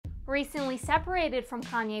Recently separated from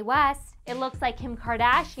Kanye West, it looks like Kim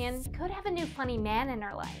Kardashian could have a new funny man in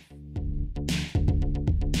her life.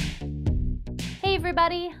 Hey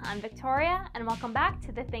everybody, I'm Victoria and welcome back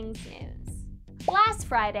to The Things News. Last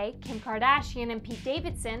Friday, Kim Kardashian and Pete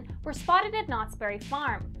Davidson were spotted at Knott's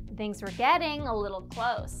farm. Things were getting a little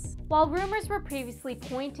close. While rumors were previously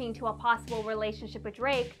pointing to a possible relationship with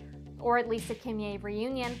Drake, or at least a Kimye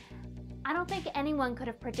reunion, I don't think anyone could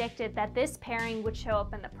have predicted that this pairing would show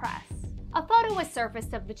up in the press. A photo was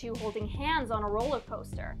surfaced of the two holding hands on a roller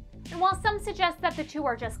coaster. And while some suggest that the two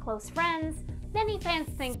are just close friends, many fans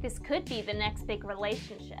think this could be the next big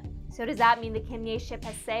relationship. So does that mean the Kimye ship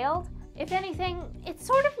has sailed? If anything, it's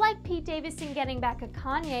sort of like Pete Davidson getting back at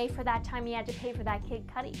Kanye for that time he had to pay for that Kid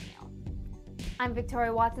Cudi meal. I'm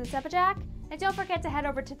Victoria Watson-Sepajak, and don't forget to head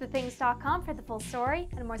over to TheThings.com for the full story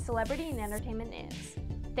and more celebrity and entertainment news.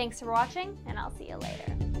 Thanks for watching, and I'll see you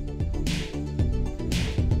later.